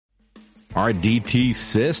All right, DT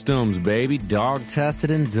Systems, baby. Dog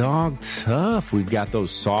tested and dog tough. We've got those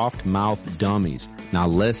soft mouth dummies. Now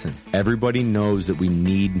listen, everybody knows that we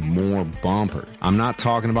need more bumpers. I'm not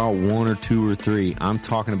talking about 1 or 2 or 3. I'm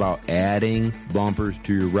talking about adding bumpers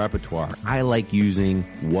to your repertoire. I like using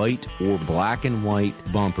white or black and white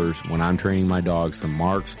bumpers when I'm training my dogs for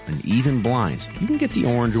marks and even blinds. You can get the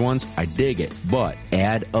orange ones. I dig it. But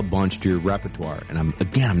add a bunch to your repertoire. And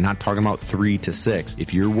I'm not talking about 3 to 6.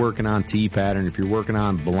 If you're working on T-pattern, if you're working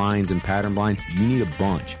on blinds and pattern blinds, you need a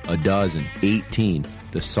bunch, a dozen, 18.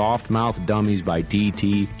 The Soft Mouth Dummies by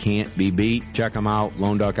DT can't be beat. Check them out,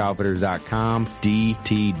 LoneDuckOutfitters.com.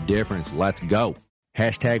 DT difference. Let's go.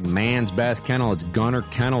 Hashtag man's best kennel. It's Gunner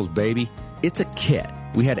Kennels, baby. It's a kit.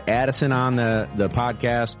 We had Addison on the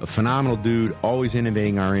podcast, a phenomenal dude, always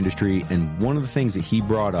innovating our industry. And one of the things that he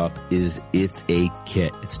brought up is it's a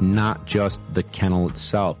kit. It's not just the kennel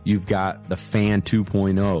itself. You've got the Fan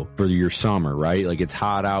 2.0 for your summer, right? Like it's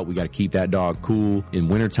hot out. We got to keep that dog cool. In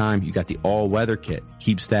wintertime, you got the all-weather kit.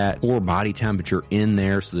 Keeps that core body temperature in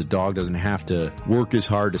there so the dog doesn't have to work as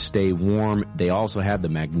hard to stay warm. They also have the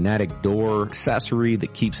magnetic door accessory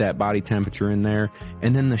that keeps that body temperature in there.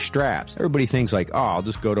 And then the straps. Everybody thinks like, oh, I'll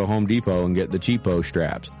just go to Home Depot and get the cheapo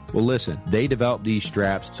straps. Well, listen, they developed these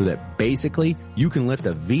straps so that basically you can lift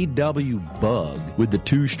a VW Bug with the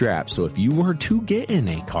 2 straps. So if you were to get in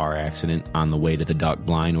a car accident on the way to the duck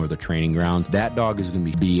blind or the training grounds, that dog is going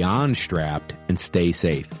to be beyond strapped and stay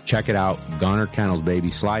safe. Check it out. Gunner Kennels, baby.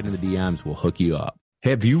 Slide in the DMs. We'll hook you up.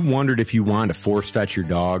 Have you wondered if you want to force fetch your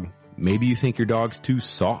dog? Maybe you think your dog's too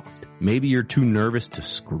soft. Maybe you're too nervous to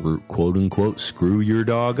quote unquote, screw your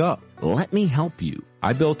dog up. Let me help you.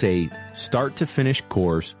 I built a start to finish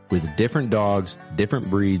course with different dogs, different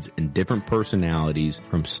breeds, and different personalities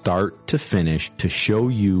from start to finish to show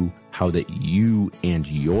you how that you and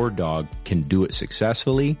your dog can do it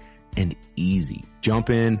successfully and easy. Jump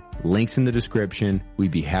in, links in the description. We'd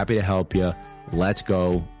be happy to help you. Let's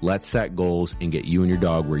go. Let's set goals and get you and your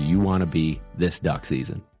dog where you want to be this duck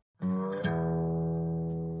season.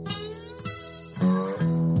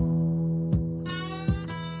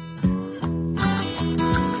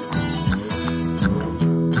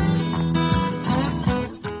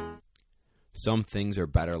 Some things are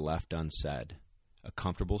better left unsaid. A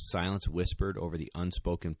comfortable silence whispered over the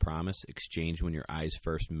unspoken promise exchanged when your eyes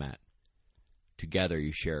first met. Together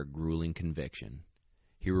you share a grueling conviction.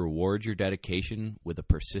 He rewards your dedication with a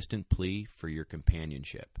persistent plea for your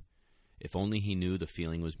companionship. If only he knew the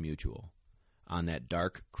feeling was mutual. On that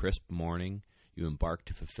dark, crisp morning, you embark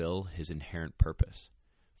to fulfill his inherent purpose.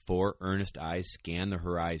 4 earnest eyes scan the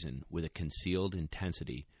horizon with a concealed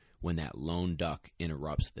intensity when that lone duck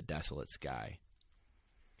interrupts the desolate sky.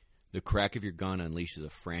 The crack of your gun unleashes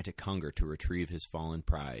a frantic hunger to retrieve his fallen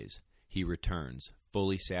prize. He returns,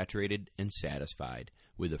 fully saturated and satisfied,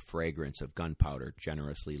 with the fragrance of gunpowder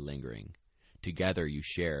generously lingering. Together you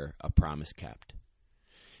share a promise kept.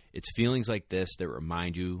 It's feelings like this that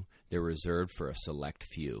remind you they're reserved for a select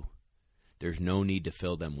few. There's no need to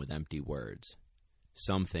fill them with empty words.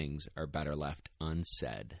 Some things are better left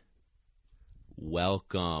unsaid.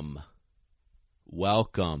 Welcome,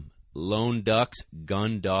 Lone Duck's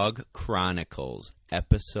Gun Dog Chronicles,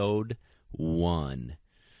 Episode 1.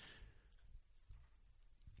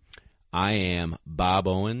 I am Bob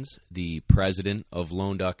Owens, the president of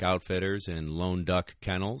Lone Duck Outfitters and Lone Duck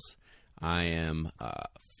Kennels. I am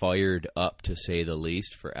fired up, to say the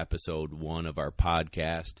least, for Episode 1 of our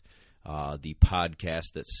podcast, the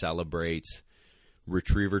podcast that celebrates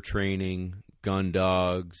retriever training, gun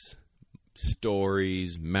dogs,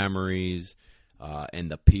 stories, memories, and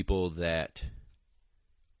the people that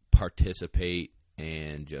participate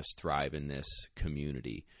and just thrive in this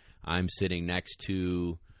community. I'm sitting next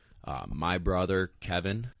to my brother,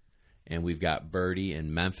 Kevin, and we've got Birdie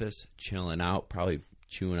in Memphis chilling out, probably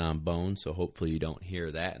chewing on bones, so hopefully you don't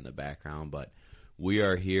hear that in the background. But we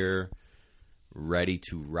are here ready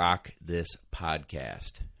to rock this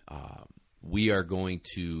podcast. We are going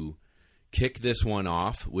to kick this one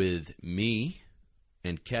off with me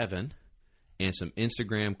and Kevin and some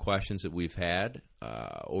Instagram questions that we've had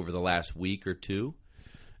over the last week or two,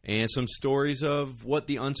 and some stories of what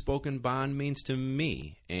the Unspoken Bond means to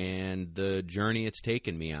me and the journey it's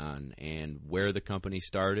taken me on and where the company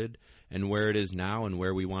started and where it is now and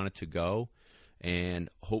where we want it to go. And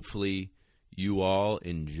hopefully you all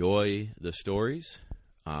enjoy the stories.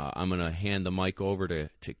 I'm going to hand the mic over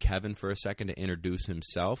to Kevin for a second to introduce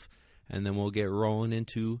himself, and then we'll get rolling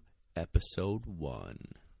into Episode 1.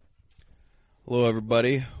 Hello,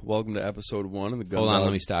 everybody. Welcome to Episode 1 of the Gun Hold on, Dog.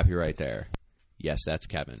 let me stop you right there. Yes, that's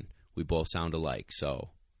Kevin. We both sound alike, so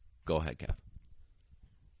go ahead, Kev.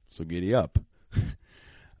 So giddy up.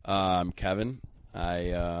 I'm Kevin.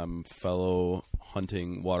 I am fellow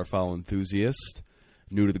hunting waterfowl enthusiast,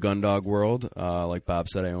 new to the gun dog world. Like Bob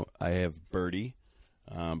said, I have Birdie.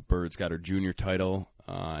 Bird's got her junior title,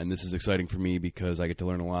 and this is exciting for me because I get to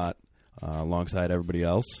learn a lot alongside everybody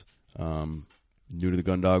else. New to the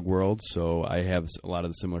gun dog world, so I have a lot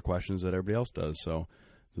of the similar questions that everybody else does, so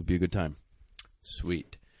it'll be a good time.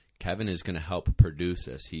 Sweet. Kevin is going to help produce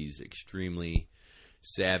this. He's extremely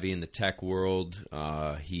savvy in the tech world.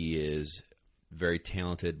 He is very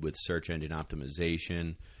talented with search engine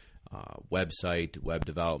optimization, website, web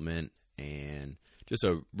development, and just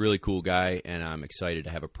a really cool guy, and I'm excited to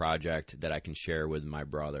have a project that I can share with my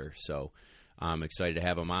brother. So I'm excited to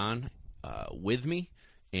have him on with me.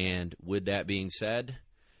 And with that being said,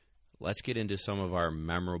 let's get into some of our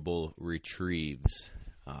memorable retrieves.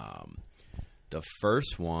 The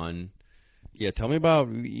first one... Yeah, tell me about,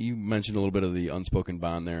 you mentioned a little bit of the Unspoken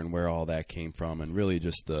Bond there and where all that came from, and really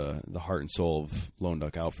just the heart and soul of Lone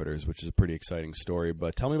Duck Outfitters, which is a pretty exciting story.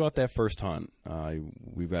 But tell me about that first hunt.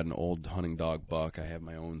 We've got an old hunting dog buck. I have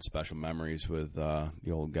my own special memories with the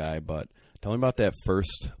old guy, but tell me about that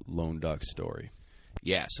first Lone Duck story.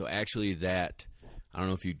 Yeah, so actually that... I don't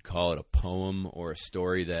know if you'd call it a poem or a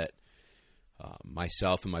story that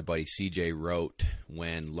myself and my buddy CJ wrote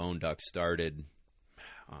when Lone Duck started,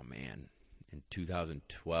 in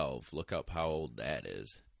 2012. Look up how old that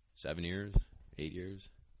is. 7 years? 8 years?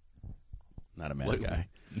 Not a mad guy.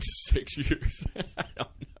 6 years? I don't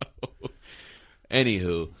know.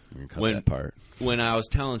 Anywho, that part. When I was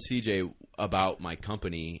telling CJ about my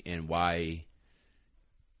company and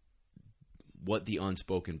what the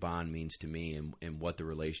Unspoken Bond means to me and what the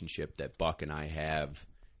relationship that Buck and I have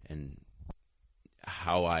and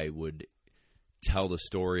how I would tell the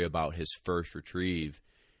story about his first retrieve.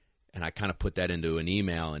 And I kind of put that into an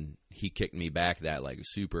email, and he kicked me back that like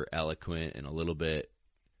super eloquent and a little bit,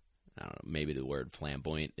 I don't know, maybe the word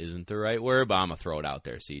flamboyant isn't the right word, but I'm going to throw it out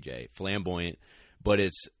there, CJ. Flamboyant, but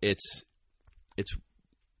it's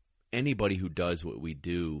anybody who does what we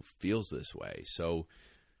do feels this way. So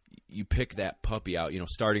you pick that puppy out,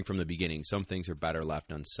 starting from the beginning. Some things are better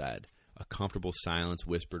left unsaid. A comfortable silence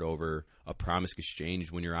whispered over, a promise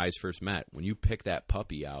exchanged when your eyes first met. When you pick that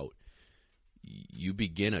puppy out, you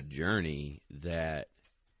begin a journey that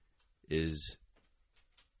is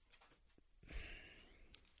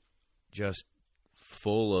just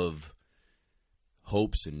full of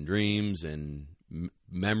hopes and dreams and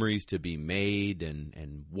memories to be made,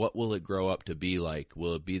 and what will it grow up to be like?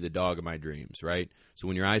 Will it be the dog of my dreams, right? So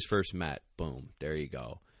when your eyes first met, boom, there you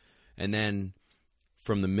go. And then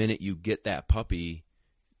from the minute you get that puppy,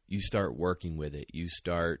 you start working with it. You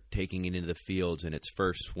start taking it into the fields and its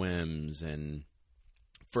first swims and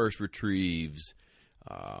first retrieves,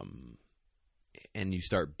 and you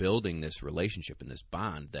start building this relationship and this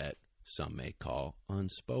bond that some may call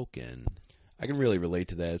unspoken. I can really relate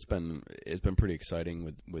to that. It's been pretty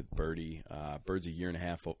exciting with Birdie. Bird's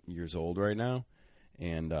 1.5 years old right now,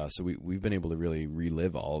 and so we've been able to really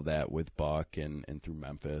relive all of that with Buck and through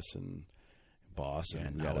Memphis and Boss. Yeah,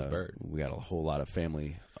 and now with Bird. We got a whole lot of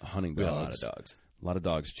family hunting dogs. We got a lot of dogs. A lot of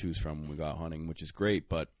dogs to choose from when we go out hunting, which is great.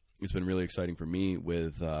 But it's been really exciting for me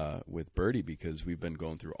with Birdie because we've been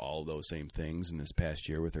going through all of those same things in this past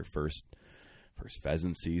year with her first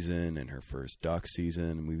pheasant season and her first duck season,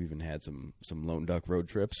 and we've even had some lone duck road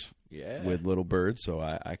trips with little birds, so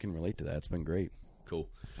I can relate to that. It's been great. Cool.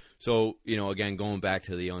 So, again, going back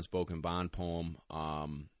to the Unspoken Bond poem,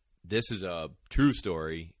 this is a true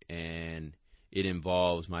story, and it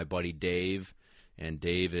involves my buddy Dave, and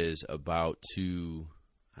Dave is about to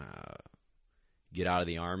get out of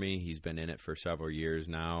the Army. He's been in it for several years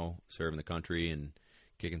now, serving the country and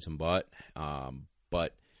kicking some butt,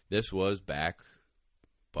 but this was back,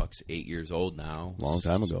 Buck's 8 years old now. Long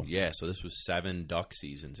time ago. Yeah, so this was 7 duck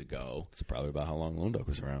seasons ago. It's probably about how long Lone Duck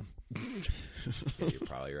was around. Yeah, you're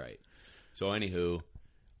probably right. So anywho,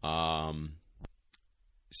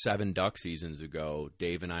 7 duck seasons ago,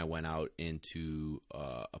 Dave and I went out into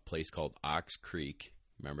a place called Ox Creek.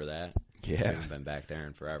 Remember that? Yeah. We haven't been back there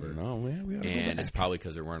in forever. No, we ought to go back. It's probably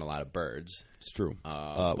because there weren't a lot of birds. It's true.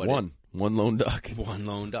 One lone duck. One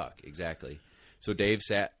lone duck, exactly. So Dave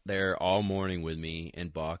sat there all morning with me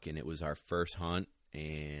and Buck, and it was our first hunt,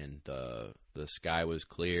 and the sky was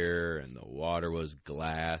clear, and the water was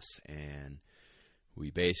glass, and we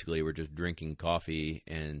basically were just drinking coffee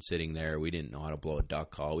and sitting there. We didn't know how to blow a duck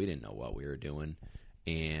call. We didn't know what we were doing.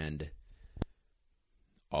 And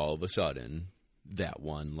all of a sudden, that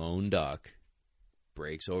one lone duck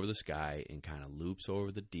breaks over the sky and kind of loops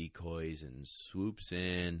over the decoys and swoops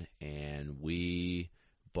in, and we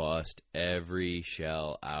bust every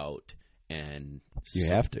shell out and you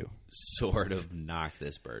have to sort of knock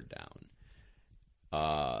this bird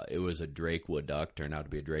down. It was a Drakewood duck, turned out to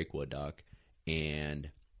be a Drakewood duck, and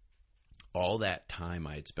all that time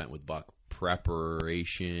I had spent with Buck,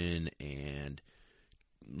 preparation and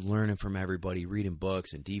learning from everybody, reading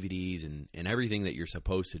books and DVDs and everything that you're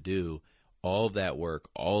supposed to do, all of that work,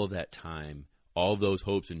 all of that time, all of those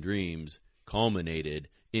hopes and dreams culminated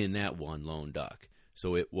in that one lone duck.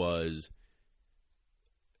 So it was,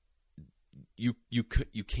 you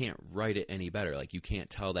can't write it any better. Like, you can't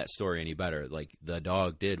tell that story any better. Like, the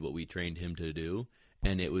dog did what we trained him to do,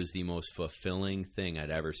 and it was the most fulfilling thing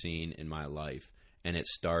I'd ever seen in my life. And it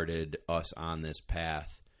started us on this path,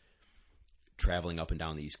 traveling up and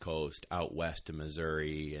down the East Coast, out west to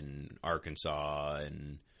Missouri and Arkansas,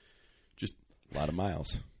 and just a lot of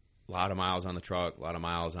miles. A lot of miles on the truck, a lot of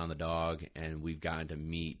miles on the dog, and we've gotten to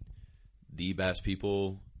meet the best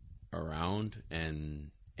people around,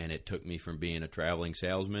 and it took me from being a traveling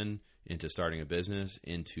salesman into starting a business,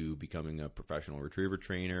 into becoming a professional retriever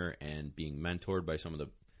trainer and being mentored by some of the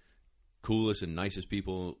coolest and nicest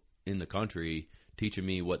people in the country, teaching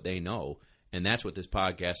me what they know. And that's what this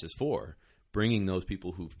podcast is for, bringing those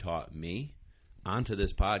people who've taught me onto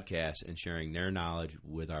this podcast and sharing their knowledge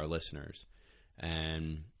with our listeners,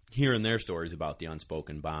 and hearing their stories about the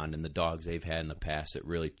Unspoken Bond and the dogs they've had in the past that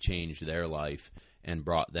really changed their life and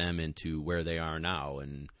brought them into where they are now,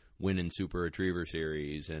 and winning Super Retriever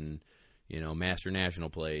Series and, Master National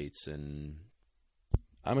Plates. And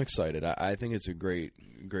I'm excited. I think it's a great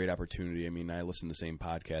opportunity. I mean, I listen to the same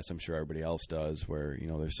podcasts I'm sure everybody else does, where,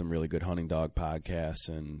 there's some really good hunting dog podcasts,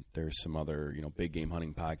 and there's some other, big game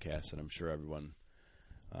hunting podcasts that I'm sure everyone,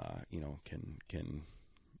 can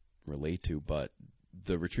relate to. But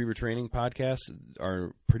the retriever training podcasts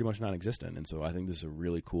are pretty much non-existent, and so I think this is a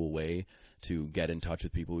really cool way to get in touch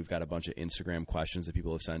with people. We've got a bunch of Instagram questions that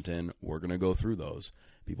people have sent in. We're going to go through those.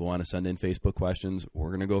 People want to send in Facebook questions. We're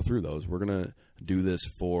going to go through those. We're going to do this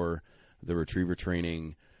for the retriever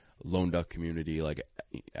training lone duck community. Like,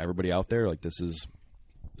 everybody out there, like, this is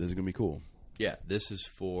going to be cool. Yeah, this is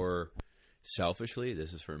selfishly,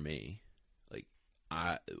 this is for me. Like,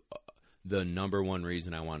 the number one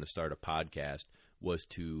reason I wanted to start a podcast was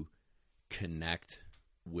to connect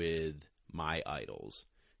with my idols,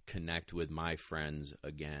 connect with my friends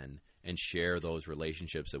again, and share those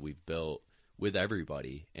relationships that we've built with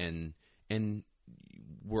everybody. And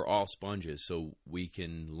we're all sponges, so we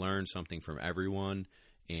can learn something from everyone,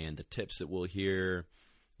 and the tips that we'll hear,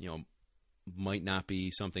 might not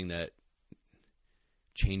be something that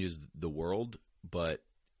changes the world, but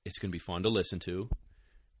it's going to be fun to listen to.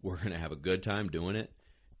 We're going to have a good time doing it,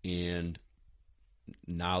 and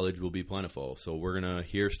knowledge will be plentiful. So we're going to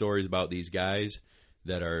hear stories about these guys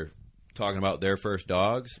that are talking about their first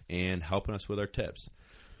dogs and helping us with our tips.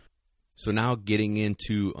 So now getting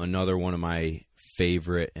into another one of my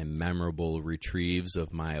favorite and memorable retrieves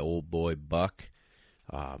of my old boy Buck.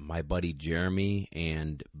 My buddy Jeremy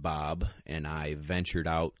and Bob and I ventured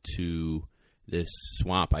out to this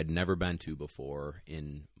swamp I'd never been to before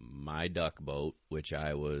in my duck boat, which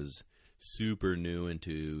I was super new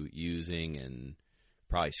into using and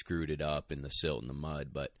probably screwed it up in the silt and the mud.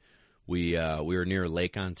 But we were near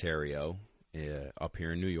Lake Ontario up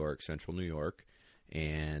here in New York, central New York,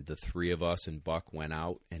 and the three of us and Buck went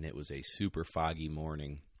out, and it was a super foggy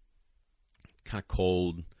morning, kind of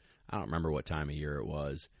cold. I don't remember what time of year it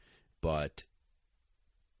was, but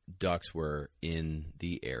ducks were in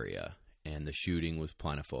the area, and the shooting was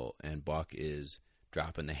plentiful, and Buck is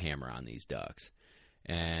dropping the hammer on these ducks.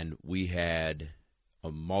 And we had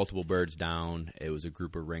multiple birds down. It was a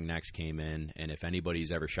group of ringnecks came in, and if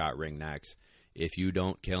anybody's ever shot ringnecks, if you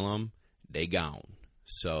don't kill them, they gone.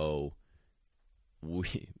 So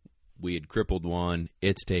we had crippled one.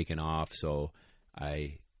 It's taken off, so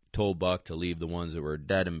I told Buck to leave the ones that were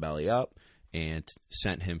dead and belly up and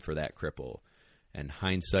sent him for that cripple. And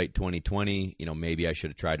hindsight 2020, maybe I should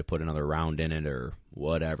have tried to put another round in it or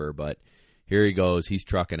whatever, but here he goes. He's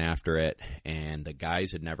trucking after it, and the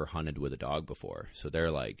guys had never hunted with a dog before, so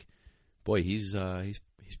they're like, "Boy, he's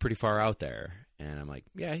pretty far out there." And I'm like,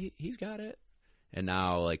 "Yeah, he's got it." And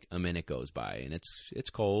now like a minute goes by, and it's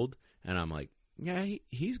cold, and I'm like, "Yeah,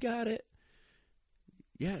 he's got it.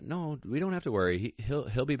 Yeah, no, we don't have to worry.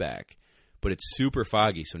 He'll be back." But it's super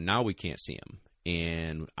foggy, so now we can't see him,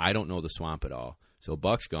 and I don't know the swamp at all. So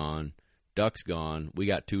Buck's gone, duck's gone. We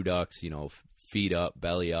got two ducks, feet up,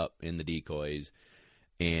 belly up in the decoys.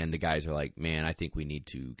 And the guys are like, "Man, I think we need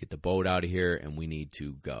to get the boat out of here, and we need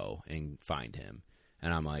to go and find him."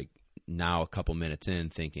 And I'm like, now a couple minutes in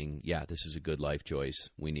thinking, yeah, this is a good life choice.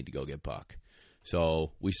 We need to go get Buck.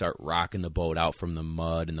 So we start rocking the boat out from the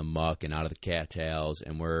mud and the muck and out of the cattails,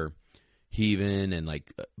 and we're heaving, and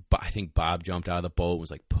like I think Bob jumped out of the boat,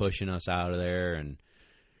 was like pushing us out of there, and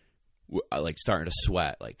we're like starting to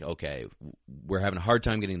sweat. Like, okay, we're having a hard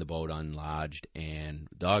time getting the boat unlodged, and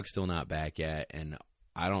the dog's still not back yet. And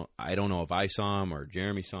I don't know if I saw him or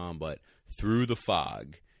Jeremy saw him, but through the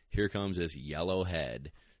fog, here comes this yellow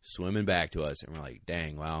head swimming back to us, and we're like,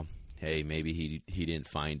 dang, well, hey, maybe he didn't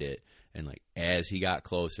find it. And like as he got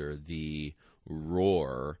closer, the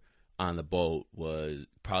roar on the boat was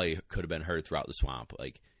probably could have been heard throughout the swamp.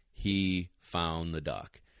 Like, he found the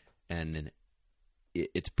duck, and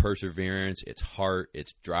it's perseverance, it's heart,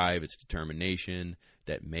 it's drive, it's determination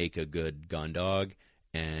that make a good gun dog.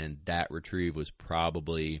 And that retrieve was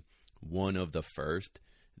probably one of the first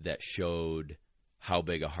that showed how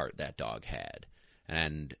big a heart that dog had.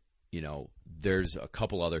 And, you know, there's a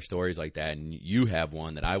couple other stories like that, and you have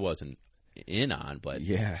one that I wasn't in on, but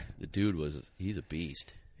yeah, the dude he's a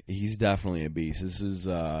beast. He's definitely a beast. This is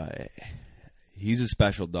he's a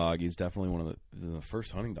special dog. He's definitely one of the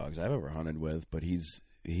first hunting dogs I've ever hunted with, but he's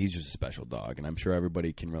just a special dog, and I'm sure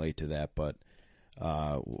everybody can relate to that. But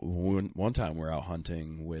one time we were out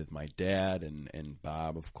hunting with my dad and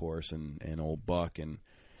Bob, of course, and old Buck, and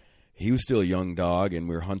he was still a young dog, and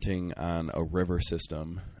we were hunting on a river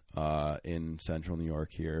system in central New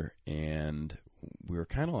York here, and we were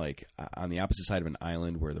kind of like on the opposite side of an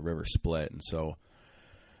island where the river split, and so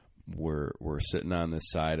we're sitting on this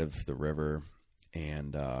side of the river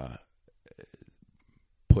and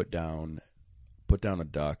put down a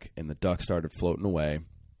duck, and the duck started floating away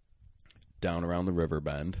down around the river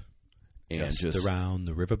bend, and just around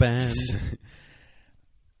the river bend,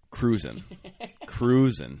 cruising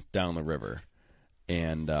down the river.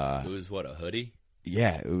 And it was what, a hoodie?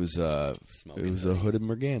 Yeah, it was a hooded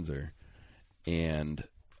merganser, and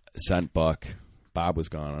sent Buck. Bob was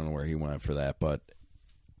gone. I don't know where he went for that, but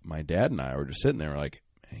my dad and I were just sitting there, we're like,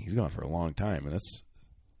 man, he's gone for a long time, and that's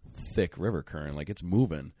thick river current, like it's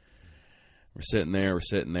moving. We're sitting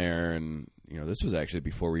there, and you know, this was actually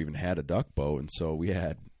before we even had a duck boat, and so we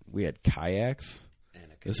had kayaks.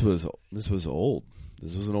 This was old.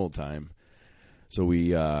 This was an old time. So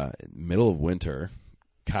we middle of winter,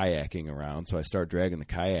 kayaking around. So I start dragging the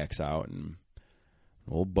kayaks out, and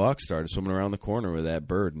old Buck started swimming around the corner with that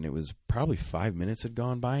bird, and it was probably 5 minutes had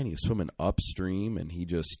gone by, and he was swimming upstream, and he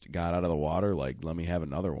just got out of the water like, let me have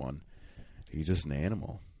another one. He's just an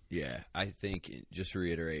animal. Yeah, I think, just to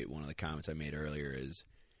reiterate one of the comments I made earlier, is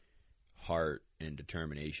heart and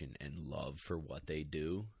determination and love for what they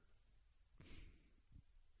do.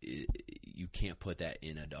 You can't put that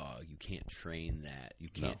in a dog. You can't train that. You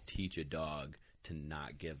can't teach a dog to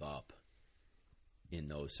not give up in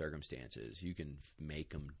those circumstances. You can make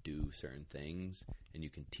them do certain things, and you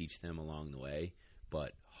can teach them along the way,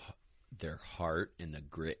 but their heart and the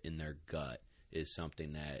grit in their gut is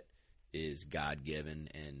something that is God-given,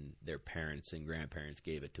 and their parents and grandparents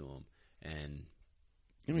gave it to them. And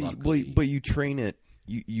I mean, but you train it,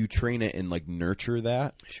 you train it and like nurture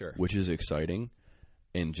that, sure, which is exciting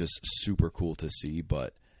and just super cool to see.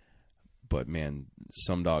 But man,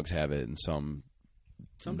 some dogs have it, and some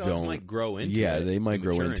dogs might grow into it. Yeah, they might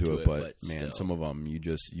grow into it, but still, man, some of them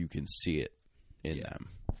you can see it in them.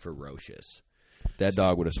 Ferocious. That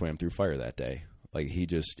dog would have swam through fire that day. Like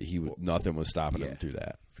nothing was stopping him through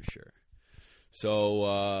that, for sure.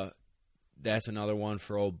 So that's another one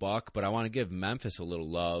for old Buck, but I want to give Memphis a little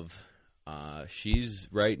love. She's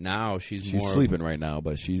sleeping right now,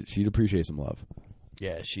 but she'd appreciate some love.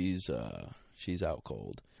 Yeah, she's out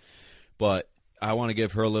cold, but I want to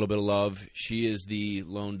give her a little bit of love. She is the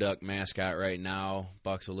lone duck mascot right now.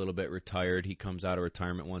 Buck's a little bit retired. He comes out of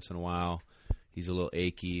retirement once in a while. He's a little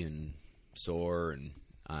achy and sore, and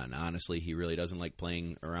honestly, he really doesn't like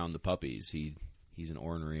playing around the puppies. He's an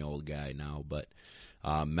ornery old guy now, but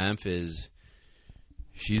Memphis,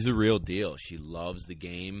 she's the real deal. She loves the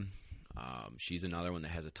game. She's another one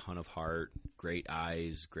that has a ton of heart, great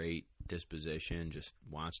eyes, great disposition, just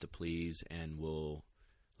wants to please, and will,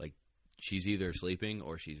 like, she's either sleeping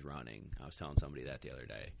or she's running. I was telling somebody that the other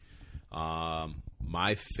day.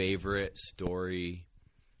 My favorite story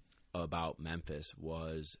about Memphis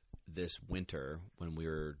was this winter when we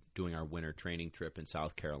were doing our winter training trip in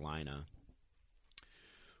South Carolina.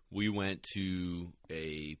 We went to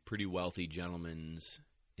a pretty wealthy gentleman's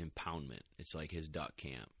impoundment. It's like his duck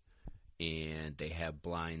camp. And they have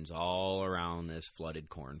blinds all around this flooded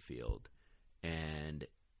cornfield. And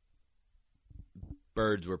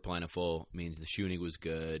birds were plentiful. I mean, the shooting was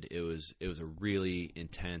good. It was a really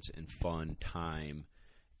intense and fun time.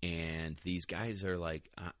 And these guys are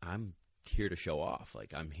like, I'm here to show off.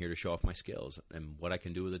 Like, I'm here to show off my skills and what I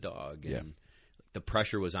can do with a dog. And the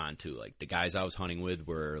pressure was on, too. Like, the guys I was hunting with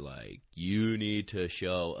were like, you need to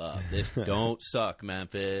show up. This don't suck,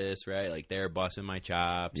 Memphis, right? Like, they're busting my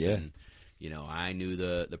chops. Yeah. And, you know, I knew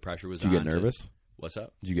the pressure was on. Did you get nervous? What's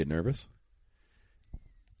up? Did you get nervous?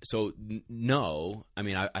 So, no. I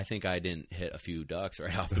mean, I think I didn't hit a few ducks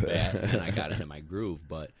right off the bat, and I got into my groove.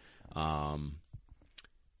 But,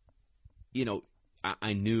 you know,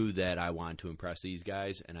 I knew that I wanted to impress these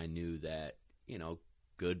guys, and I knew that, you know,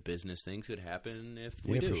 good business things could happen if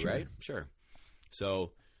we do, sure. Right? Sure.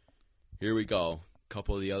 So, here we go. A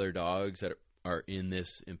couple of the other dogs that are in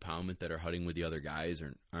this impoundment that are hunting with the other guys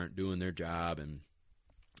aren't doing their job, and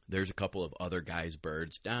there's a couple of other guys'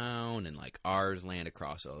 birds down, and, like, ours land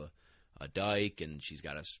across a dike, and she's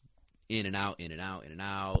got us in and out, in and out, in and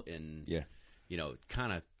out, and, you know,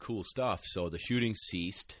 kind of cool stuff. So the shooting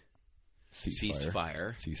ceased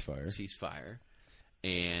fire,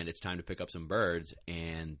 and it's time to pick up some birds,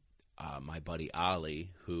 and my buddy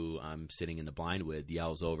Ollie, who I'm sitting in the blind with,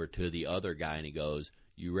 yells over to the other guy, and he goes,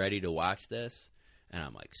 "You ready to watch this?" And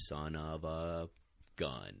I'm like, son of a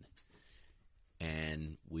gun.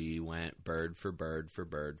 And we went bird for bird for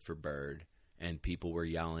bird for bird, and people were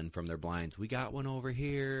yelling from their blinds, "We got one over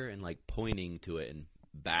here," and, like, pointing to it and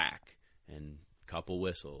back, and a couple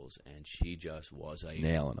whistles, and she just was a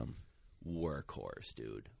nailing them. Workhorse,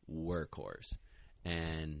 dude. Workhorse.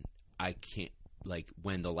 And I can't, like,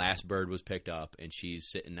 when the last bird was picked up and she's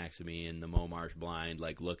sitting next to me in the Momarsh blind,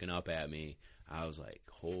 like, looking up at me, I was like,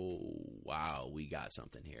 oh, wow, we got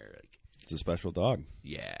something here. Like, it's a special dog.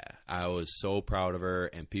 Yeah. I was so proud of her,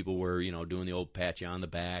 and people were, you know, doing the old pat you on the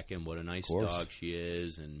back and what a nice dog she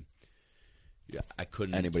is. And yeah, I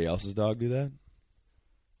couldn't. Anybody else's dog do that?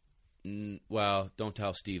 Well, don't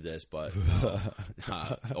tell Steve this, but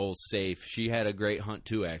old Safe, she had a great hunt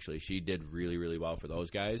too, actually. She did really, really well for those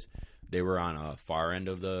guys. They were on a far end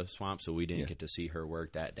of the swamp, so we didn't get to see her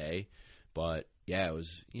work that day. But, yeah, it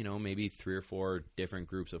was, you know, maybe 3 or 4 different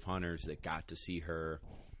groups of hunters that got to see her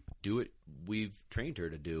do it we've trained her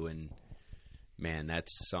to do. And, man,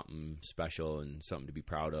 that's something special and something to be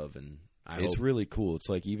proud of. And it's really cool. It's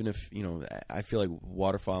like, even if, you know, I feel like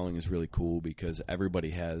waterfowling is really cool because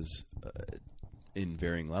everybody has, in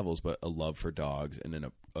varying levels, but a love for dogs and then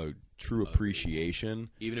a true appreciation.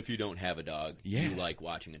 Even if you don't have a dog, you like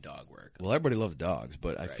watching a dog work. Well, everybody loves dogs,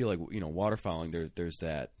 but I feel like, you know, waterfowling, there's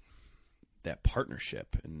that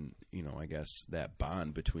partnership and, you know, I guess that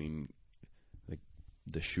bond between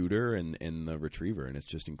the shooter and the retriever, and it's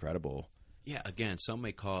just incredible. Yeah, again, some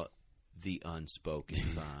may call it the unspoken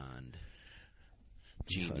bond.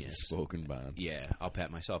 Genius. Unspoken bond. Yeah, I'll pat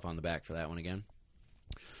myself on the back for that one again.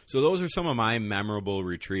 So those are some of my memorable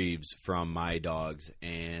retrieves from my dogs,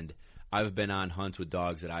 and I've been on hunts with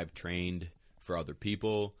dogs that I've trained for other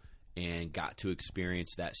people and got to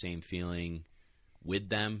experience that same feeling with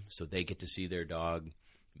them, so they get to see their dog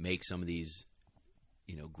make some of these,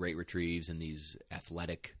 you know, great retrieves and these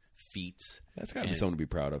athletic feats. That's got to be something to be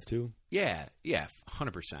proud of, too. Yeah,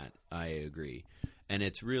 100%. I agree. And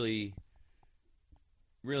it's really,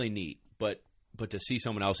 really neat. But to see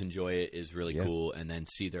someone else enjoy it is really cool, and then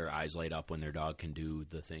see their eyes light up when their dog can do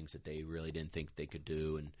the things that they really didn't think they could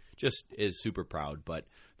do, and just is super proud. But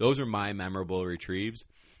those are my memorable retrieves.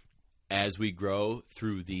 As we grow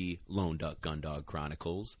through the Lone Duck Gun Dog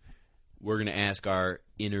Chronicles, we're going to ask our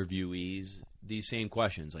interviewees these same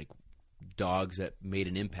questions, like dogs that made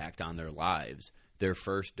an impact on their lives, their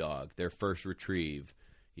first dog, their first retrieve,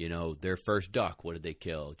 you know, their first duck, what did they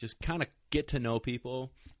kill? Just kind of get to know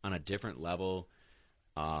people on a different level.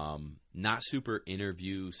 Not super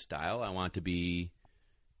interview style. I want it to be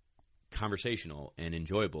conversational and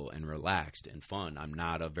enjoyable and relaxed and fun. I'm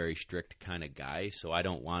not a very strict kind of guy, so I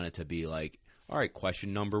don't want it to be like, all right,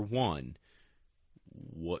 question number 1,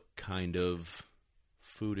 what kind of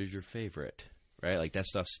food is your favorite? Right? Like, that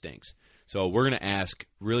stuff stinks. So we're going to ask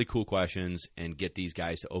really cool questions and get these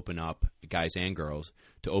guys to open up, guys and girls,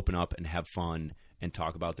 to open up and have fun and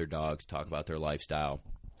talk about their dogs, talk about their lifestyle,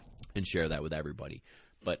 and share that with everybody.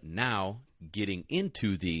 But now, getting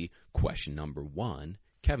into the question number 1,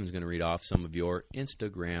 Kevin's going to read off some of your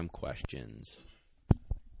Instagram questions.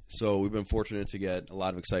 So we've been fortunate to get a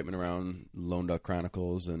lot of excitement around Lone Duck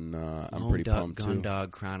Chronicles, and I'm pretty pumped, too. Gun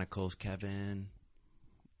Dog Chronicles, Kevin.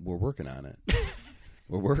 We're working on it.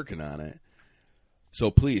 We're working on it.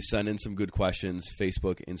 So please send in some good questions.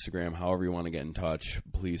 Facebook, Instagram, however you want to get in touch.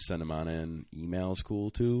 Please send them on in. Email's cool,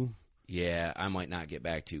 too. Yeah, I might not get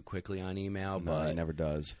back too quickly on email, No, but he never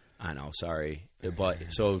does. I know, sorry. But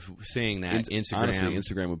so saying that, Instagram. Honestly,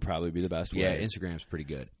 Instagram would probably be the best way. Yeah, Instagram's pretty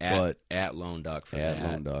good. At Lone Duck for at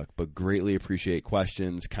that. Lone Duck. But greatly appreciate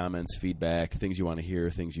questions, comments, feedback, things you want to hear,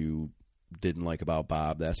 things you didn't like about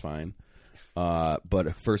Bob. That's fine.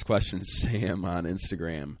 But first question to Sam on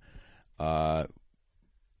Instagram. To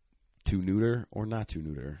neuter or not to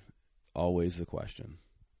neuter? Always the question.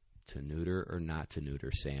 To neuter or not to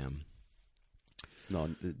neuter, Sam? No,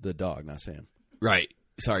 the dog, not Sam. Right.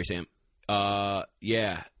 Sorry, Sam.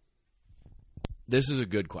 Yeah. This is a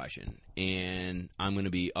good question, and I'm going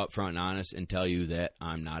to be upfront and honest and tell you that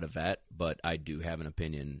I'm not a vet, but I do have an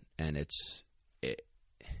opinion, and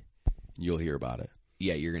You'll hear about it.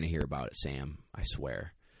 Yeah, you're going to hear about it, Sam. I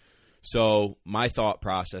swear. So my thought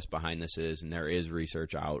process behind this is, and there is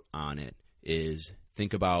research out on it, is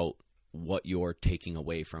think about what you're taking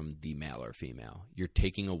away from the male or female. You're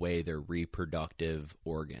taking away their reproductive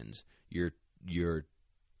organs. You're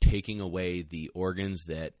taking away the organs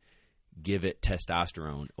that give it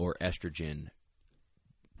testosterone or estrogen.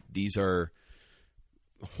 These are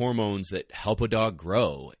hormones that help a dog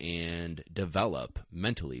grow and develop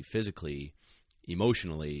mentally, physically,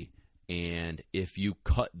 emotionally. And if you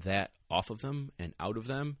cut that off of them and out of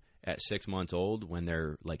them at 6 months old when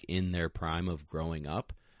they're like in their prime of growing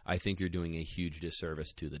up, I think you're doing a huge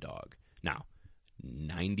disservice to the dog. Now,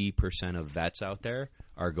 90% of vets out there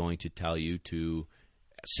are going to tell you to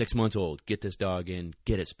 6 months old, get this dog in,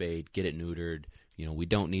 get it spayed, get it neutered. You know, we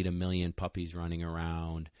don't need a million puppies running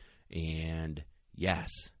around. And yes,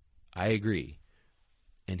 I agree.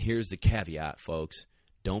 And here's the caveat, folks.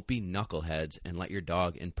 Don't be knuckleheads and let your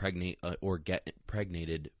dog impregnate or get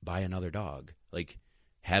impregnated by another dog. Like,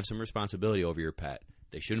 have some responsibility over your pet.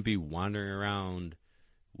 They shouldn't be wandering around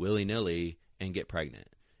willy-nilly and get pregnant.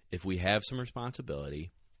 If we have some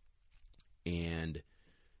responsibility, and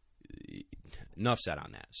enough said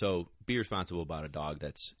on that. So be responsible about a dog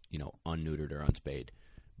that's, unneutered or unspayed.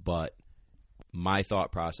 But my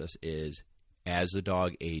thought process is, as the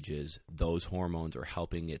dog ages, those hormones are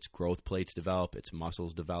helping its growth plates develop, its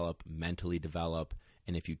muscles develop, mentally develop.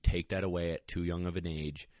 And if you take that away at too young of an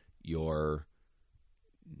age, you're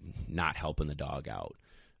not helping the dog out.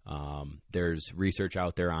 There's research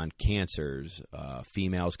out there on cancers.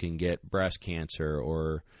 Females can get breast cancer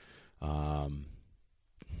or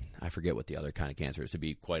I forget what the other kind of cancer is, to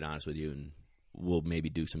be quite honest with you, and we'll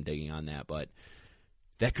maybe do some digging on that. But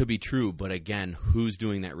that could be true. But again, who's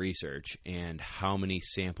doing that research, and how many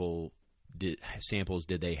samples did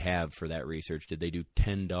they have for that research? Did they do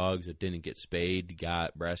 10 dogs that didn't get spayed,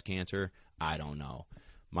 got breast cancer? I don't know.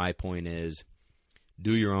 My point is,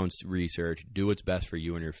 do your own research, do what's best for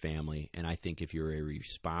you and your family. And I think if you're a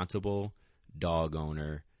responsible dog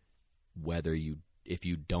owner, if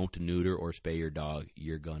you don't neuter or spay your dog,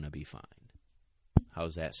 you're going to be fine.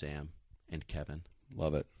 How's that, Sam and Kevin?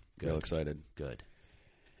 Love it. Good. Real excited. Good.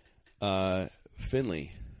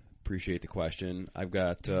 Finley, appreciate the question. I've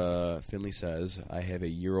got, Finley says, I have a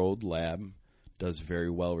year-old lab, does very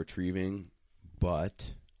well retrieving,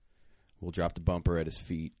 but will drop the bumper at his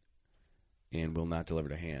feet and will not deliver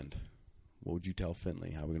to hand. What would you tell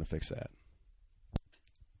Finley? How are we going to fix that?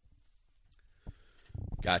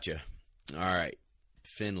 Gotcha. All right.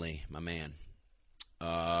 Finley, my man.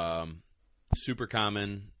 Super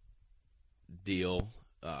common deal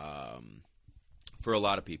for a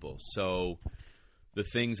lot of people. So the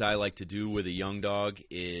things I like to do with a young dog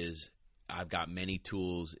is I've got many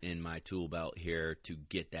tools in my tool belt here to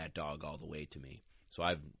get that dog all the way to me. So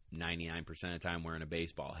I've 99% of the time wearing a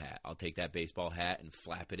baseball hat. I'll take that baseball hat and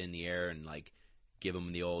flap it in the air and like give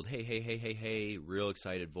him the old hey, hey, hey, hey, hey, real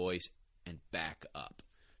excited voice and back up.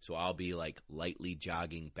 So I'll be like lightly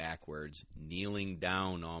jogging backwards, kneeling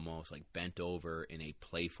down almost, like bent over in a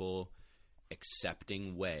playful,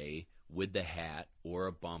 accepting way with the hat or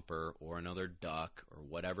a bumper or another duck or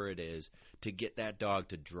whatever it is to get that dog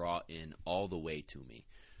to draw in all the way to me.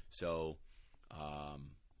 So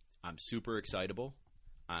I'm super excitable.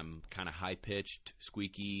 I'm kind of high-pitched,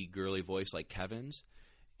 squeaky, girly voice like Kevin's.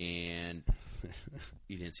 And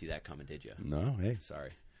you didn't see that coming, did you? No, hey.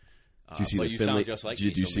 Sorry. Did you see but that you Finley, sound just like did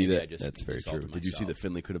me, you so see maybe that? I just That's very true. insulted Did you see myself. that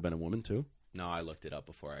Finley could have been a woman too? No, I looked it up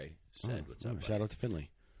before I said what's up. Shout out to Finley.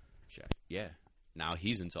 Yeah. Now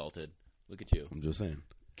he's insulted. Look at you. I'm just saying.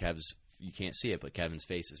 You can't see it, but Kevin's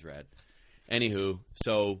face is red. Anywho,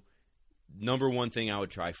 so number one thing I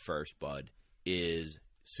would try first, bud, is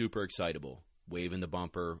super excitable. Waving the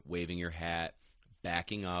bumper, waving your hat,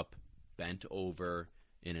 backing up, bent over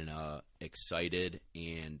in an excited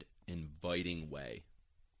and inviting way.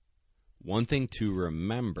 One thing to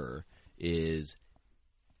remember is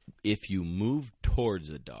if you move towards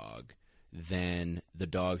the dog, then the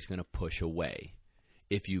dog's going to push away.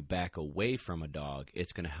 If you back away from a dog,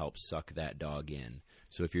 it's going to help suck that dog in.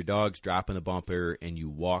 So if your dog's dropping the bumper and you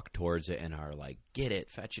walk towards it and are like, get it,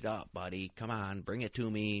 fetch it up, buddy, come on, bring it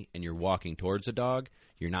to me, and you're walking towards the dog,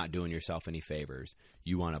 you're not doing yourself any favors.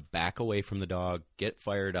 You want to back away from the dog, get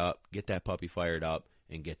fired up, get that puppy fired up,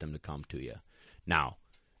 and get them to come to you. Now,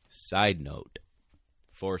 side note,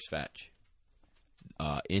 force fetch.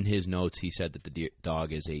 In his notes, he said that the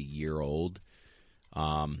dog is a year old.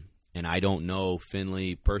 And I don't know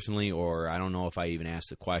Finley personally, or I don't know if I even asked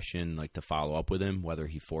the question like to follow up with him, whether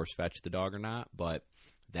he force fetched the dog or not. But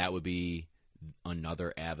that would be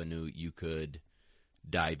another avenue you could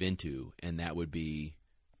dive into, and that would be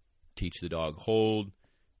teach the dog hold,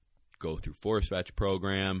 go through force fetch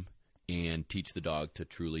program, and teach the dog to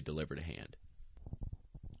truly deliver to hand.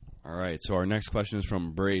 All right, so our next question is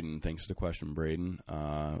from Braden. Thanks for the question, Braden.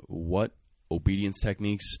 What obedience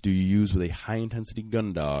techniques do you use with a high-intensity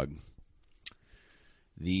gun dog?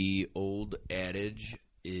 The old adage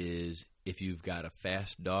is if you've got a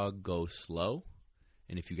fast dog, go slow,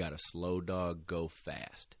 and if you got a slow dog, go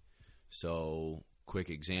fast. So quick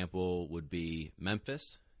example would be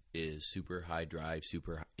Memphis is super high drive,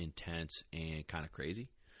 super intense, and kind of crazy.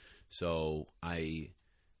 So I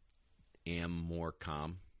am more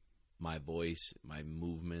calm. My voice, my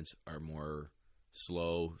movements are more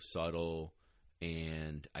slow, subtle,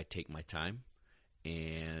 and I take my time.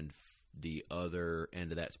 And the other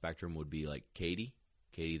end of that spectrum would be like Katie.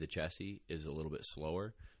 Katie the Chessie is a little bit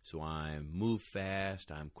slower. So I move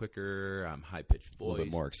fast, I'm quicker, I'm high-pitched voice. A little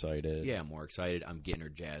bit more excited. Yeah, more excited. I'm getting her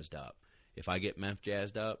jazzed up. If I get Memph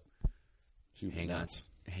jazzed up, hang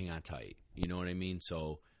on tight. You know what I mean?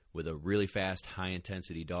 So with a really fast,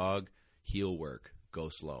 high-intensity dog, heel work, go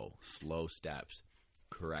slow steps,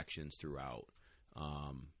 corrections throughout.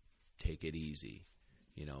 Take it easy.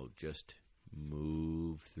 Just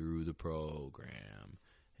move through the program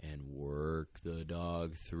and work the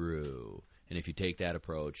dog through. And if you take that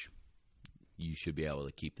approach, you should be able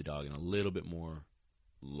to keep the dog in a little bit more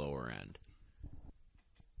lower end.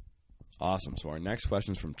 Awesome. So our next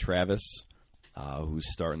question is from Travis,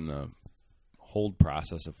 who's starting the hold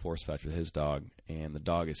process of force fetch with his dog, and the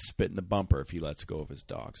dog is spitting the bumper if he lets go of his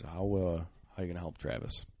dog. So how are you going to help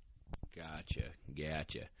Travis? Gotcha.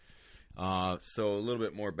 So a little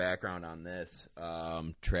bit more background on this.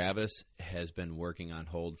 Travis has been working on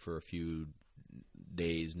hold for a few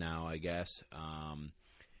days now, I guess,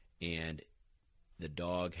 and the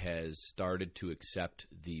dog has started to accept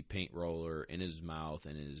the paint roller in his mouth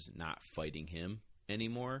and is not fighting him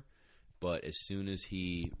anymore. But as soon as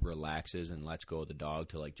he relaxes and lets go of the dog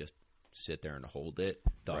to just sit there and hold it,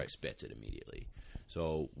 dog spits it immediately.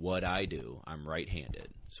 So what I do, I'm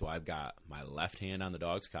right-handed. So I've got my left hand on the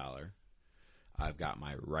dog's collar. I've got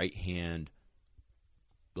my right hand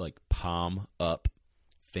palm up,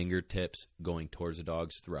 fingertips going towards the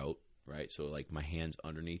dog's throat, right? So my hand's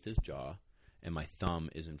underneath his jaw, and my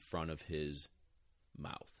thumb is in front of his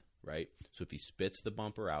mouth, right? So if he spits the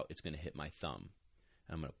bumper out, it's going to hit my thumb.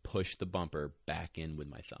 I'm going to push the bumper back in with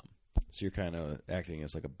my thumb. So you're kind of acting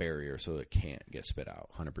as like a barrier so it can't get spit out.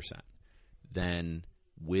 100%. Then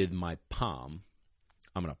with my palm,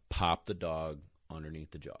 I'm going to pop the dog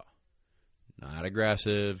underneath the jaw. Not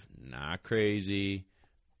aggressive, not crazy,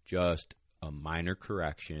 just a minor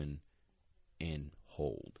correction and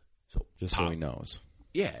hold. So just pop. So he knows.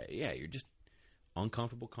 Yeah, you're just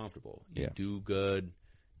uncomfortable, comfortable. You do good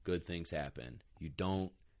things happen. You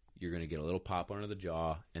don't, you're going to get a little pop under the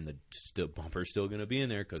jaw, and the bumper's still going to be in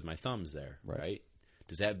there because my thumb's there, right?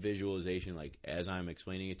 Does that visualization, as I'm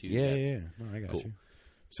explaining it to you? Yeah. No, I got you.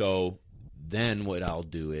 So then what I'll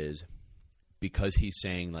do is, because he's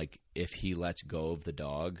saying, if he lets go of the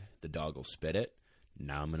dog will spit it,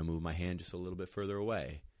 now I'm going to move my hand just a little bit further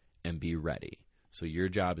away and be ready. So your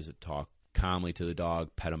job is to talk calmly to the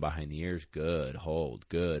dog, pet him behind the ears, good hold.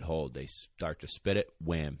 They start to spit it,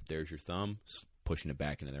 wham, there's your thumb, pushing it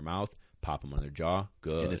back into their mouth, pop them on their jaw,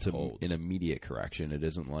 good, and it's hold. An immediate correction. It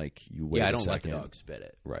isn't like you wait I don't let the dog spit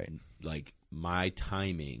it. Right. My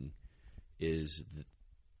timing is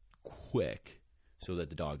quick so that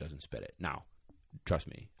the dog doesn't spit it. Now, trust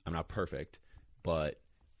me, I'm not perfect, but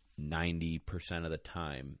 90% of the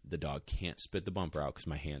time, the dog can't spit the bumper out because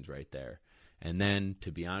my hand's right there. And then,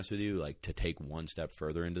 to be honest with you, to take one step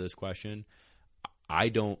further into this question, I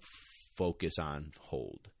don't focus on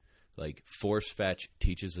hold. Force fetch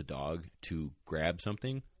teaches the dog to grab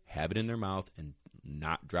something, have it in their mouth, and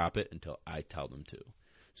not drop it until I tell them to.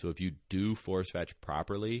 So if you do force fetch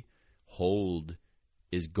properly, hold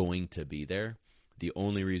is going to be there. The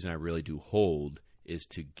only reason I really do hold is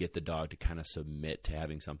to get the dog to kind of submit to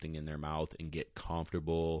having something in their mouth and get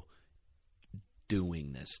comfortable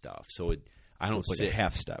doing this stuff. So I don't like a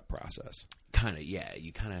half-step process. Kind of, yeah.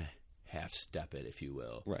 You kind of half-step it, if you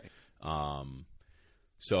will. Right.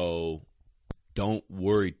 So don't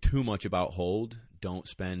worry too much about hold. Don't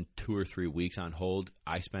spend 2 or 3 weeks on hold.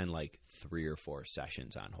 I spend like 3 or 4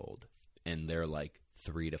 sessions on hold, and they're like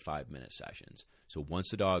 3 to 5 minute sessions. So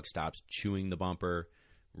once the dog stops chewing the bumper,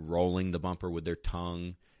 rolling the bumper with their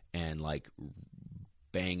tongue, and like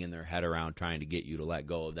banging their head around trying to get you to let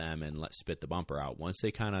go of them and spit the bumper out, once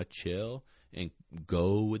they kind of chill and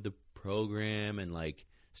go with the program and like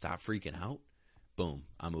stop freaking out, boom,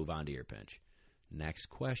 I move on to ear pinch. Next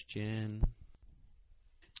question.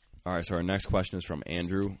 All right, so our next question is from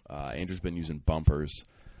Andrew. Andrew's been using bumpers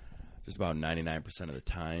just about 99% of the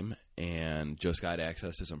time and just got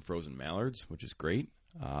access to some frozen mallards, which is great,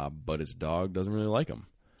 but his dog doesn't really like them.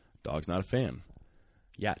 Dog's not a fan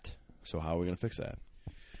yet. So how are we going to fix that?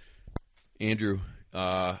 Andrew,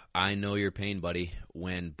 I know your pain, buddy.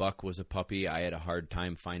 When Buck was a puppy, I had a hard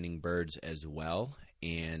time finding birds as well,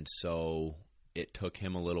 and so it took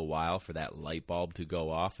him a little while for that light bulb to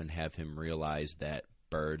go off and have him realize that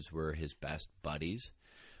birds were his best buddies.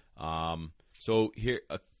 So here,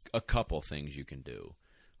 a couple things you can do.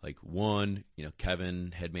 Like one,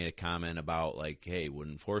 Kevin had made a comment about like, hey,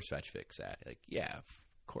 wouldn't force fetch fix that? Like, yeah, of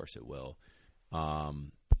course it will.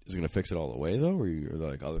 Is it going to fix it all the way though, or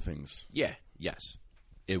like other things? Yeah, yes,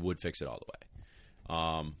 it would fix it all the way.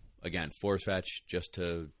 Again, force fetch, just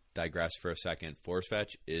to digress for a second, force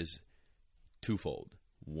fetch is twofold.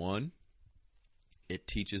 One, it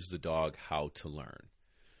teaches the dog how to learn.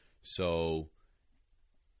 So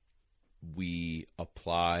we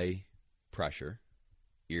apply pressure,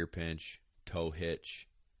 ear pinch, toe hitch.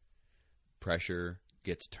 Pressure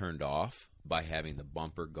gets turned off by having the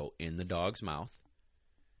bumper go in the dog's mouth,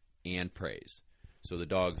 and praise. So the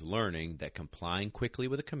dog's learning that complying quickly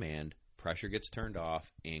with a command, pressure gets turned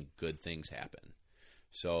off, and good things happen.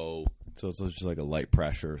 So it's just like a light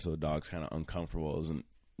pressure, so the dog's kind of uncomfortable, doesn't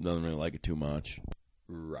really like it too much.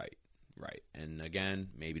 Right. And again,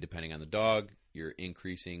 maybe depending on the dog, you're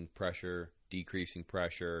increasing pressure, decreasing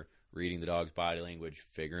pressure, reading the dog's body language,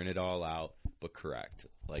 figuring it all out, but correct.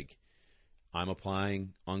 Like, I'm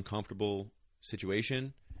applying uncomfortable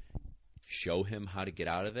situation, show him how to get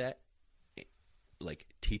out of that, like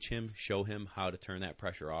teach him, show him how to turn that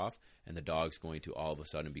pressure off, and the dog's going to all of a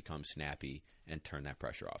sudden become snappy and turn that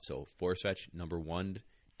pressure off. So force fetch number 1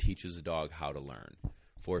 teaches the dog how to learn.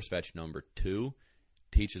 Force fetch number 2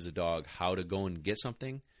 teaches the dog how to go and get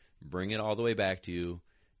something, bring it all the way back to you,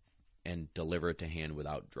 and deliver it to hand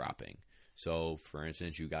without dropping. So, for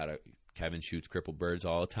instance, Kevin shoots crippled birds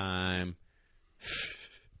all the time.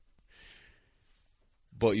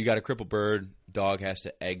 But you got a crippled bird, dog has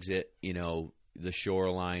to exit, the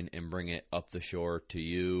shoreline and bring it up the shore to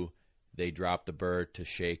you. They drop the bird to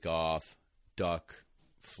shake off. Duck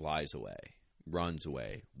flies away, runs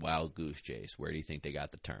away, wild goose chase. Where do you think they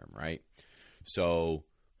got the term, right? So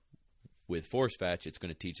with force fetch, it's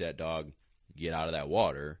going to teach that dog, get out of that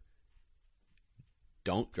water.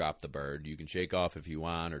 Don't drop the bird. You can shake off if you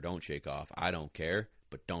want, or don't shake off. I don't care,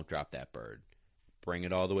 but don't drop that bird. Bring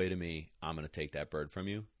it all the way to me. I'm going to take that bird from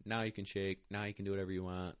you. Now you can shake. Now you can do whatever you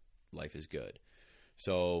want. Life is good.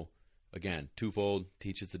 So, again, twofold,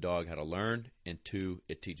 teaches the dog how to learn, and 2,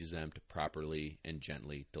 it teaches them to properly and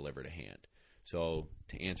gently deliver to hand. So,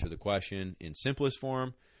 to answer the question in simplest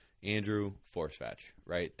form, Andrew, force fetch,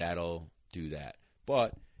 right? That'll do that.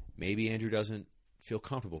 But maybe Andrew doesn't feel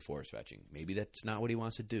comfortable force fetching. Maybe that's not what he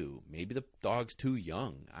wants to do. Maybe the dog's too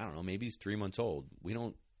young. I don't know. Maybe he's 3 months old. We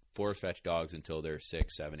don't force fetch dogs until they're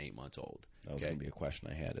 6, 7, 8 months old. That was going to be a question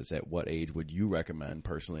I had. Is at what age would you recommend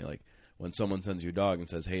personally? Like when someone sends you a dog and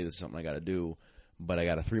says, "Hey, this is something I got to do, but I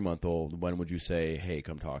got a 3-month-old," when would you say, "Hey,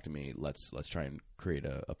 come talk to me. Let's try and create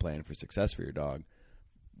a plan for success for your dog"?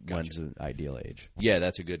 Gotcha. When's the ideal age? Yeah,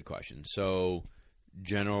 that's a good question. So,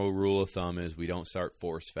 general rule of thumb is we don't start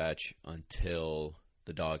force fetch until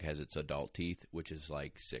the dog has its adult teeth, which is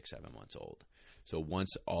like 6, 7 months old. So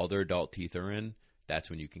once all their adult teeth are in, that's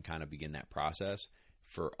when you can kind of begin that process.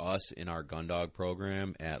 For us in our gun dog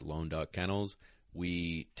program at Lone Duck Kennels,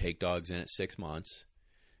 we take dogs in at 6 months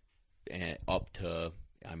and up to,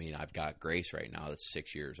 I've got Grace right now that's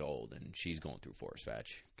 6 years old, and she's going through force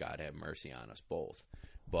fetch. God have mercy on us both.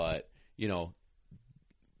 But, it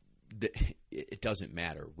doesn't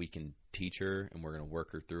matter. We can teach her, and we're going to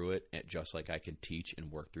work her through it, just like I can teach and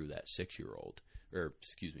work through that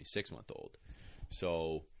 6-month-old.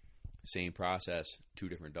 So, same process, 2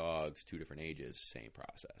 different dogs, 2 different ages, same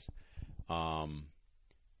process.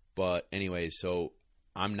 But anyways, so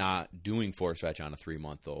I'm not doing force fetch on a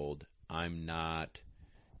 3-month-old. I'm not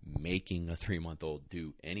making a 3-month-old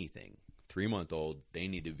do anything. 3-month-old, they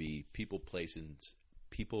need to be people, places,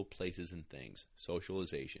 and things.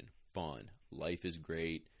 Socialization, fun. Life is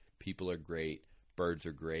great. People are great. Birds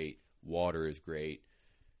are great. Water is great.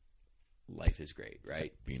 Life is great,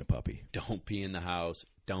 right? Being a puppy. Don't pee in the house.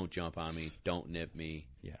 Don't jump on me. Don't nip me.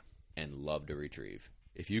 Yeah. And love to retrieve.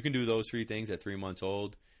 If you can do those 3 things at 3 months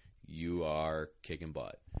old, you are kicking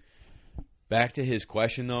butt. Back to his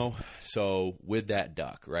question, though. So with that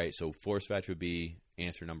duck, right? So force fetch would be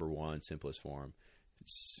answer number 1, simplest form.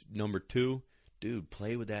 Number 2, dude,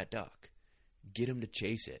 play with that duck. Get him to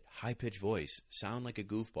chase it. High-pitched voice. Sound like a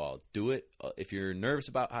goofball. Do it. If you're nervous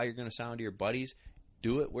about how you're going to sound to your buddies,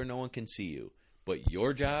 do it where no one can see you. But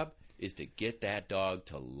your job is to get that dog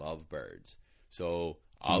to love birds. So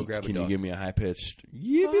I'll grab a dog. Can you give me a high-pitched?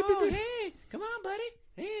 Oh, hey, come on, buddy.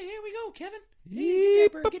 Hey, here we go, Kevin. Hey,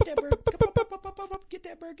 get that bird, get that bird. Come on, get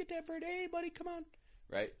that bird, get that bird. Hey, buddy, come on.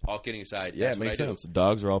 Right? All kidding aside, yeah, that's it makes what I sense. The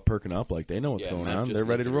dogs are all perking up like they know what's going on. They're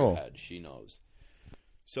ready to roll. She knows.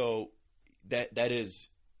 So that is,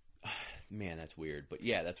 man, that's weird. But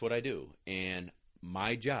yeah, that's what I do. And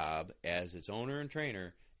my job as its owner and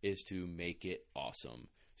trainer is to make it awesome.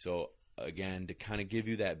 So again, to kind of give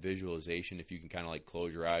you that visualization, if you can kind of like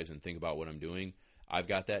close your eyes and think about what I'm doing, I've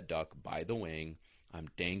got that duck by the wing. I'm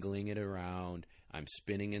dangling it around. I'm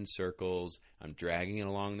spinning in circles. I'm dragging it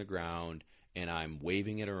along the ground, and I'm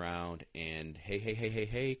waving it around. And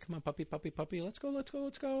hey, come on, puppy, let's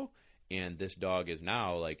go. And this dog is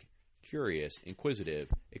now like curious, inquisitive,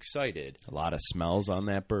 excited. A lot of smells on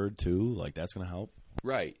that bird too. Like that's going to help.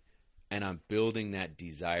 Right. And I'm building that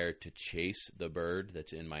desire to chase the bird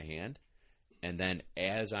that's in my hand. And then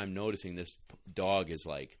as I'm noticing this dog is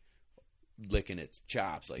like licking its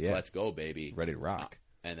chops, like, let's go, baby. Ready to rock.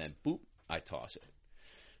 And then, boop, I toss it.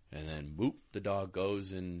 And then, boop, the dog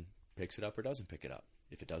goes and picks it up or doesn't pick it up.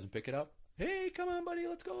 If it doesn't pick it up, hey, come on, buddy,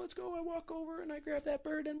 let's go. I walk over and I grab that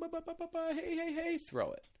bird and hey,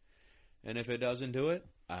 throw it. And if it doesn't do it,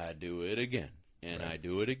 I do it again. And I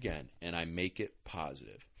do it again. And I make it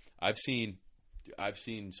positive. I've seen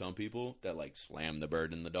some people that like slam the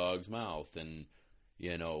bird in the dog's mouth and,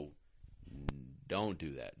 don't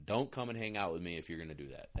do that. Don't come and hang out with me if you're going to do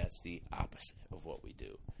that. That's the opposite of what we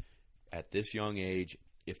do. At this young age,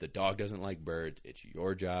 if the dog doesn't like birds, it's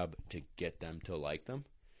your job to get them to like them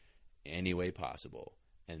any way possible.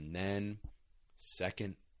 And then,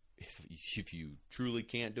 second, if you truly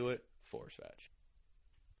can't do it, force fetch.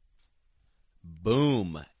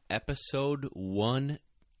 Boom. Episode 1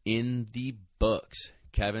 in the books.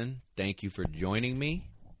 Kevin, thank you for joining me.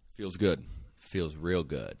 Feels good. Feels real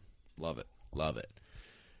good. Love it.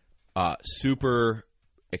 Super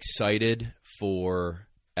excited for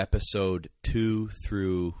episode 2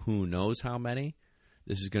 through who knows how many.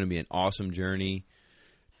 This is going to be an awesome journey.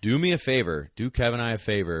 Do me a favor. Do Kevin and I a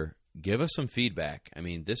favor. Give us some feedback. I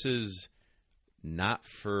mean, this is not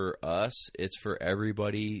for us. It's for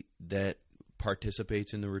everybody that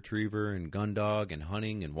participates in the retriever and gun dog and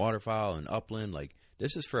hunting and waterfowl and upland. Like,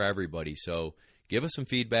 this is for everybody. So give us some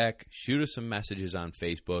feedback. Shoot us some messages on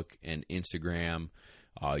Facebook and Instagram.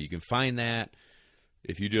 You can find that.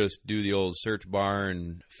 If you just do the old search bar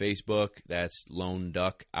in Facebook, that's Lone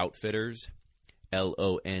Duck Outfitters,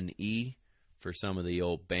 LONE, for some of the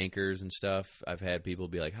old bankers and stuff. I've had people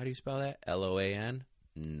be like, how do you spell that? LOAN?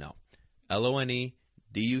 No. LONE,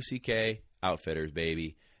 DUCK, Outfitters,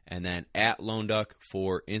 baby. And then at Lone Duck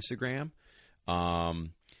for Instagram.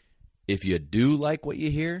 If you do like what you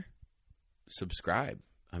hear, subscribe.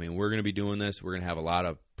 I mean, we're going to be doing this. We're going to have a lot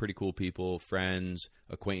of pretty cool people, friends,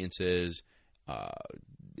 acquaintances.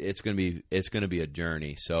 It's going to be a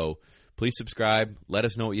journey. So please subscribe. Let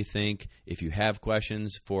us know what you think. If you have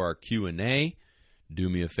questions for our Q&A, do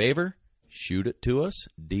me a favor. Shoot it to us.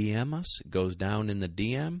 DM us. It goes down in the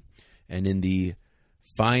DM. And in the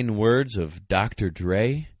fine words of Dr.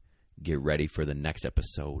 Dre, get ready for the next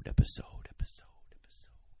episode.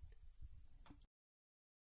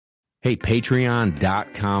 Hey,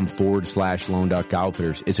 patreon.com/Lone Duck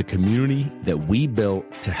Outfitters. It's a community that we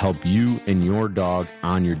built to help you and your dog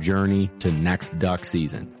on your journey to next duck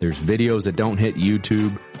season. There's videos that don't hit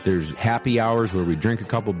YouTube. There's happy hours where we drink a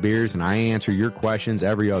couple beers and I answer your questions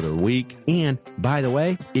every other week. And by the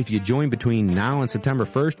way, if you join between now and September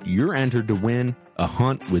 1st, you're entered to win a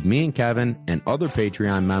hunt with me and Kevin and other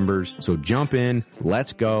Patreon members. So jump in.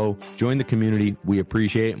 Let's go. Join the community. We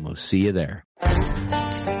appreciate it, and we'll see you there.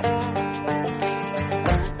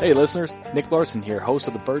 Hey listeners, Nick Larson here, host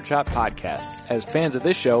of the Birdshot Podcast. As fans of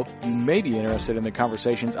this show, you may be interested in the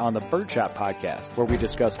conversations on the Birdshot Podcast, where we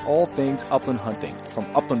discuss all things upland hunting, from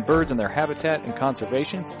upland birds and their habitat and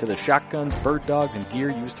conservation, to the shotguns, bird dogs, and gear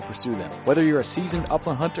used to pursue them. Whether you're a seasoned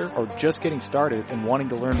upland hunter or just getting started and wanting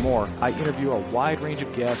to learn more, I interview a wide range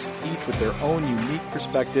of guests, each with their own unique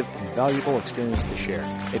perspective and valuable experience to share.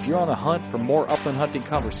 If you're on the hunt for more upland hunting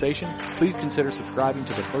conversation, please consider subscribing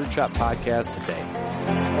to the Birdshot Podcast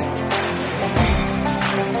today.